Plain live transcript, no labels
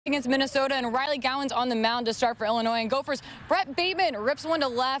Against Minnesota, and Riley Gowan's on the mound to start for Illinois. And Gophers Brett Bateman rips one to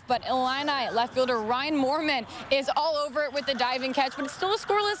left, but Illini left fielder Ryan Moorman is all over it with the diving catch. But it's still a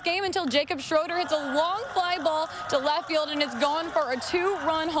scoreless game until Jacob Schroeder hits a long fly ball to left field, and it's gone for a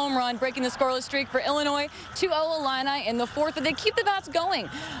 2-run home run, breaking the scoreless streak for Illinois. 2-0 Illini in the fourth, and they keep the bats going.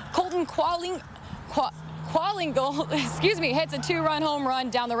 Colton Qualling goal, hits a 2-run home run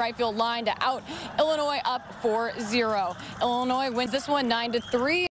down the right field line to out Illinois up 4-0. Illinois wins this one 9-3.